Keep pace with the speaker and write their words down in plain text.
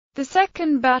The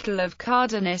Second Battle of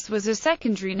Cárdenas was a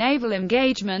secondary naval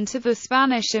engagement of the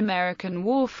Spanish-American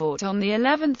War fought on the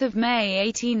 11th of May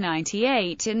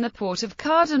 1898 in the port of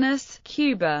Cárdenas,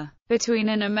 Cuba, between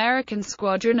an American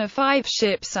squadron of 5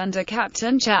 ships under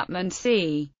Captain Chapman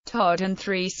C. Todd and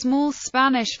 3 small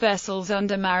Spanish vessels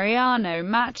under Mariano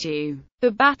Matiu.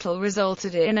 The battle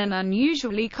resulted in an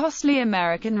unusually costly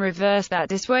American reverse that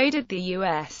dissuaded the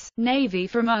U.S. Navy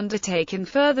from undertaking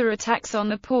further attacks on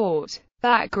the port.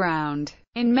 Background: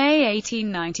 in May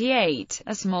 1898,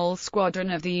 a small squadron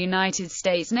of the United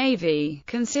States Navy,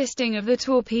 consisting of the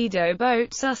torpedo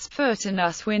boats US Foote and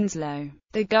US Winslow,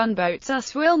 the gunboats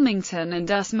US Wilmington and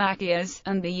US Machias,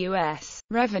 and the U.S.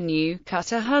 revenue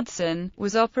cutter Hudson,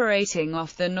 was operating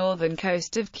off the northern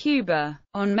coast of Cuba.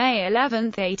 On May 11,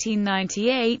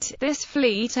 1898, this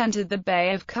fleet entered the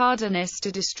Bay of Cárdenas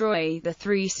to destroy the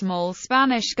 3 small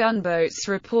Spanish gunboats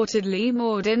reportedly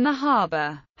moored in the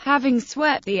harbor. Having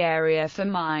swept the area for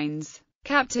mines,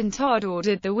 Captain Todd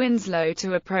ordered the Winslow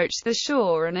to approach the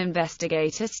shore and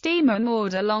investigate a steamer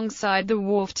moored alongside the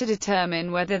wharf to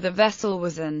determine whether the vessel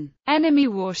was an enemy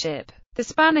warship. The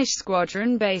Spanish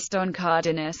squadron based on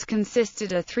Cárdenas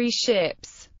consisted of 3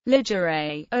 ships: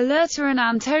 Ligure, Alerta and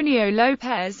Antonio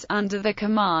Lopez, under the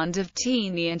command of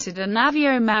Teniente de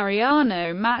Navío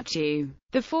Mariano Matiu.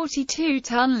 The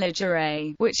 42-ton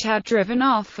Ligure, which had driven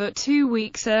off foot 2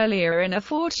 weeks earlier in a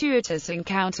fortuitous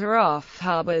encounter off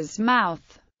harbor's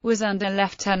mouth, was under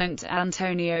Lieutenant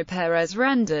Antonio Perez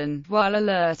Rendon, while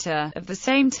Alerta, of the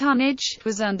same tonnage,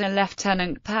 was under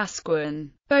Lieutenant Pascuan.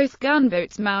 Both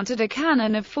gunboats mounted a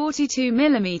cannon of 42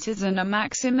 mm and a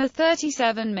Maxim of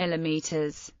 37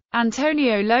 mm.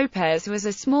 Antonio Lopez was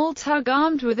a small tug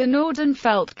armed with a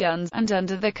Nordenfeldt guns, and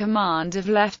under the command of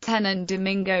Lieutenant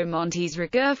Domingo Montes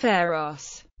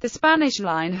Regueros. The Spanish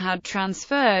line had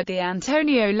transferred the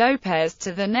Antonio Lopez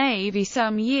to the Navy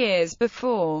some years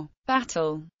before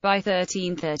battle. By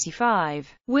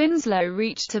 1335, Winslow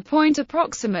reached a point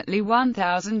approximately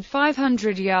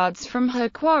 1,500 yards from her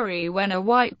quarry when a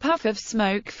white puff of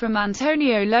smoke from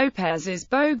Antonio Lopez's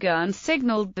bowgun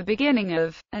signaled the beginning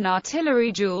of an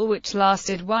artillery duel which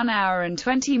lasted 1 hour and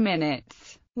 20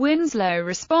 minutes. Winslow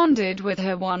responded with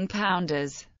her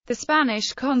 1-pounders. The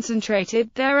Spanish concentrated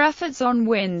their efforts on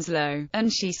Winslow,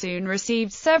 and she soon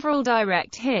received several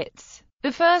direct hits.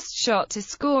 The first shot to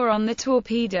score on the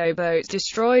torpedo boat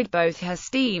destroyed both her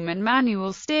steam and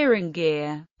manual steering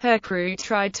gear. Her crew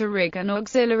tried to rig an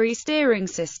auxiliary steering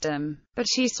system, but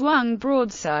she swung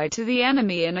broadside to the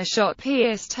enemy and a shot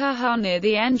pierced her hull near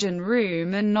the engine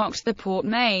room and knocked the port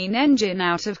main engine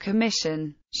out of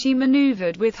commission. She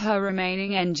maneuvered with her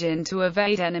remaining engine to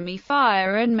evade enemy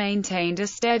fire and maintained a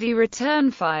steady return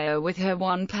fire with her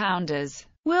 1-pounders.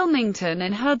 Wilmington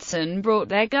and Hudson brought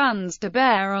their guns to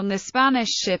bear on the Spanish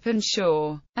ship and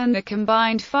shore, and the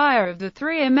combined fire of the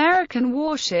 3 American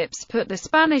warships put the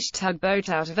Spanish tugboat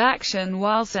out of action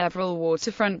while several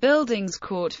waterfront buildings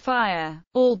caught fire.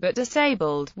 All but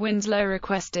disabled, Winslow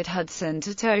requested Hudson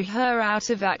to tow her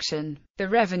out of action. The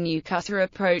revenue cutter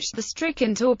approached the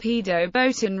stricken torpedo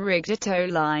boat and rigged a tow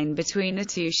line between the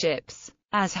 2 ships.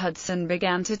 As Hudson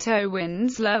began to tow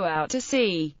Winslow out to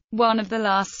sea, one of the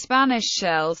last Spanish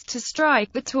shells to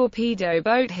strike the torpedo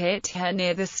boat hit her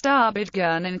near the starboard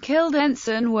gun and killed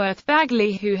Ensign Worth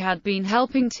Bagley, who had been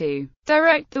helping to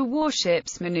direct the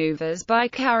warship's maneuvers by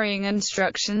carrying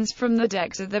instructions from the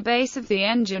deck to the base of the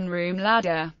engine room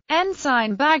ladder.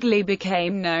 Ensign Bagley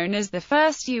became known as the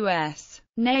first U.S.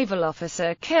 naval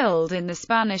officer killed in the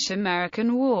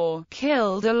Spanish-American War,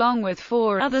 killed along with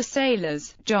 4 other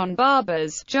sailors: John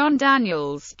Barbers, John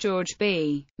Daniels, George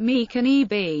B. Meek and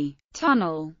E.B.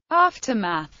 Tunnell.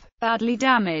 Aftermath: badly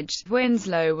damaged,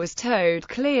 Winslow was towed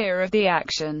clear of the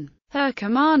action. Her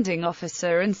commanding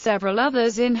officer and several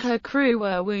others in her crew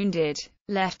were wounded.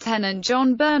 Lieutenant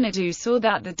John Bernadou saw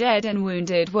that the dead and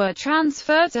wounded were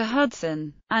transferred to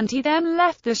Hudson, and he then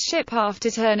left the ship after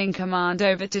turning command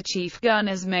over to Chief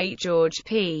Gunner's Mate George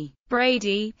P.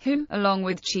 Brady, who, along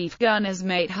with Chief Gunner's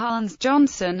Mate Hans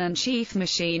Johnson and Chief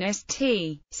Machinist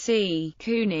T.C.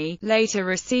 Cooney, later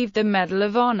received the Medal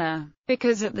of Honor.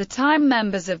 Because at the time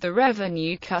members of the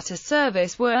Revenue Cutter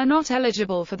Service were not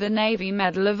eligible for the Navy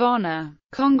Medal of Honor,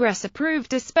 Congress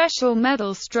approved a special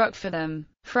medal struck for them.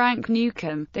 Frank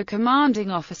Newcomb, the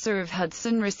commanding officer of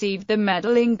Hudson, received the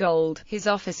medal in gold, his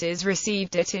officers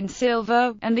received it in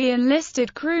silver, and the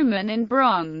enlisted crewmen in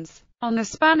bronze. On the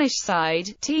Spanish side,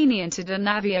 Teniente de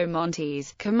Navío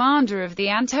Montes, commander of the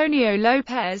Antonio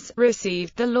Lopez,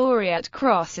 received the Laureate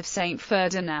Cross of St.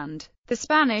 Ferdinand. The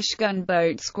Spanish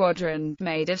gunboat squadron,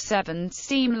 made of 7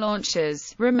 steam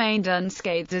launchers, remained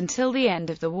unscathed until the end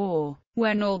of the war,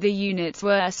 when all the units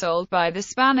were sold by the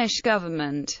Spanish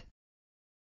government.